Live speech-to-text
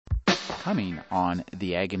Coming on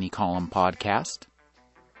the Agony Column podcast,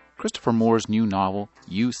 Christopher Moore's new novel,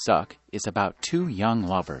 You Suck, is about two young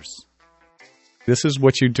lovers. This is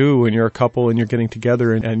what you do when you're a couple and you're getting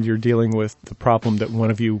together and you're dealing with the problem that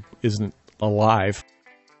one of you isn't alive.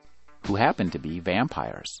 Who happen to be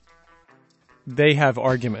vampires. They have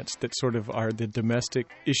arguments that sort of are the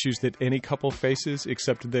domestic issues that any couple faces,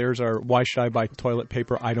 except theirs are, why should I buy toilet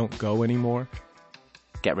paper? I don't go anymore.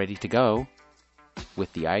 Get ready to go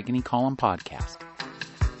with the Agony Column podcast.